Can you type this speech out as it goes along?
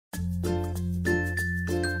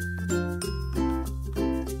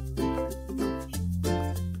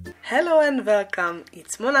Hello and welcome,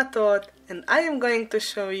 it's Toth and I am going to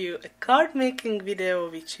show you a card making video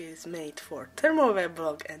which is made for Thermoweb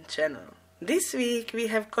blog and channel. This week we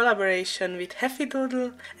have collaboration with Heffy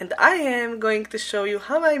Doodle and I am going to show you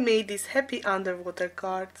how I made these happy underwater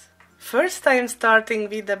cards. First I am starting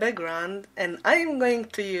with the background and I am going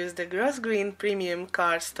to use the grass green premium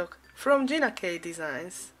cardstock from Gina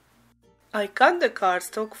Designs. I cut the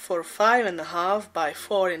cardstock for 5.5 by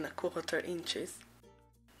 4.25 inches.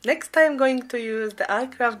 Next I am going to use the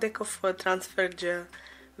iCraft decofoil transfer gel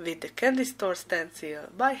with the candy store stencil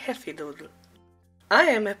by Heffy Doodle. I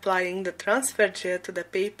am applying the transfer gel to the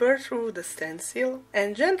paper through the stencil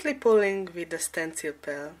and gently pulling with the stencil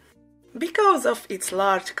pal. Because of its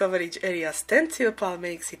large coverage area, stencil pal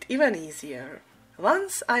makes it even easier.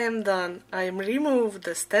 Once I am done, I am remove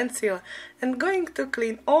the stencil and going to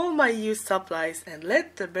clean all my used supplies and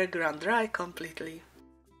let the background dry completely.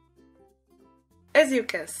 As you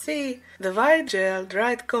can see, the white gel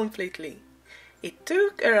dried completely. It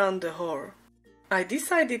took around the hour. I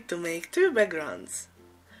decided to make two backgrounds.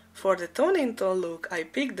 For the tone-in-tone look, I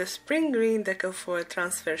picked the spring green decofoil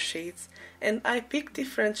transfer sheets and I picked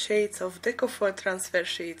different shades of decofoil transfer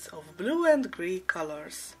sheets of blue and green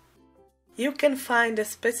colors. You can find the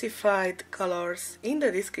specified colors in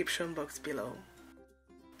the description box below.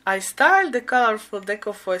 I styled the colorful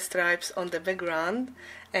decofoil stripes on the background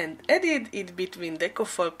and added it between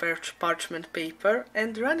decofoil parchment paper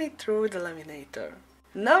and run it through the laminator.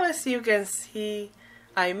 Now as you can see,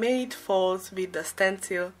 I made folds with the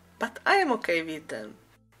stencil, but I am okay with them.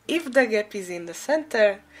 If the gap is in the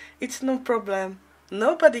center, it's no problem,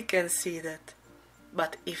 nobody can see that.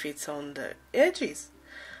 But if it's on the edges,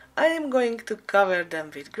 I am going to cover them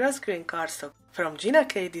with grass green cardstock from Gina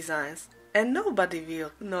Designs and nobody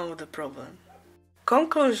will know the problem.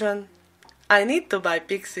 Conclusion: I need to buy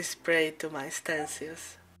pixie spray to my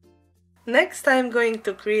stencils. Next I am going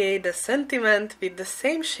to create a sentiment with the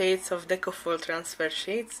same shades of decofoil transfer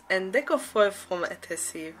sheets and decofoil foam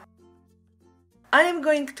adhesive. I am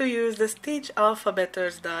going to use the Stitch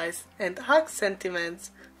Alphabeters dies and hug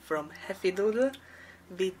sentiments from Heffy Doodle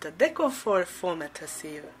with the decofoil foam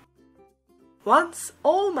adhesive. Once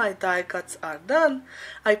all my die cuts are done,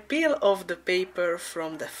 I peel off the paper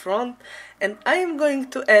from the front and I am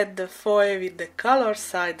going to add the foil with the color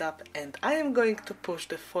side up and I am going to push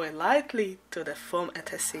the foil lightly to the foam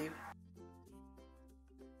adhesive.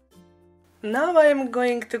 Now I am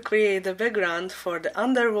going to create the background for the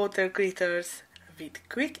underwater critters with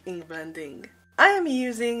quick ink blending. I am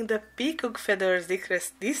using the Peacock Feathers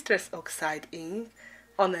Distress Oxide ink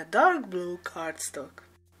on a dark blue cardstock.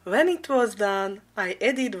 When it was done, I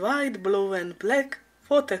added white, blue and black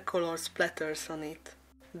watercolor splatters on it.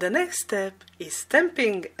 The next step is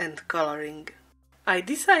stamping and coloring. I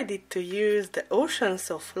decided to use the Oceans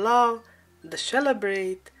of Love, the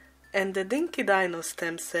Celebrate and the Dinky Dino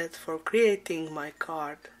stamp set for creating my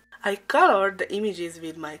card. I colored the images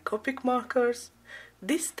with my Copic markers.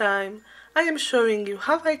 This time I am showing you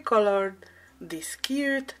how I colored these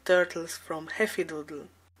cute turtles from Heffy Doodle.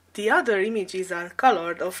 The other images are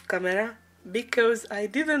colored off camera because I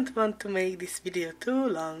didn't want to make this video too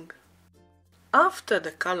long. After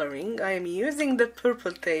the coloring, I am using the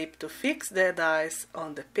purple tape to fix the dies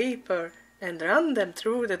on the paper and run them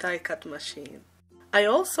through the die cut machine. I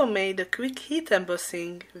also made a quick heat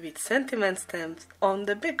embossing with sentiment stamps on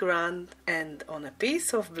the background and on a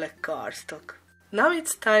piece of black cardstock. Now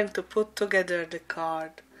it's time to put together the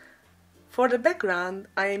card. For the background,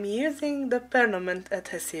 I am using the Parchment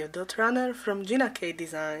adhesive dot runner from Gina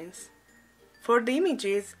Designs. For the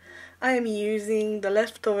images, I am using the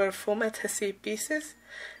leftover foam adhesive pieces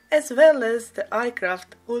as well as the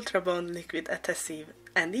iCraft Ultra Bond liquid adhesive.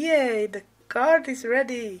 And yay, the card is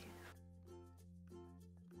ready!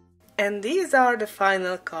 And these are the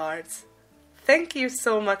final cards. Thank you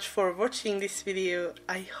so much for watching this video.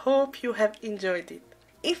 I hope you have enjoyed it.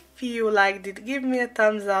 If you liked it, give me a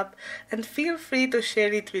thumbs up and feel free to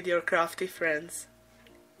share it with your crafty friends.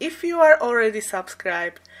 If you are already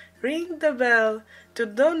subscribed, ring the bell to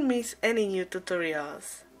don't miss any new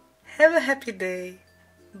tutorials. Have a happy day.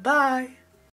 Bye!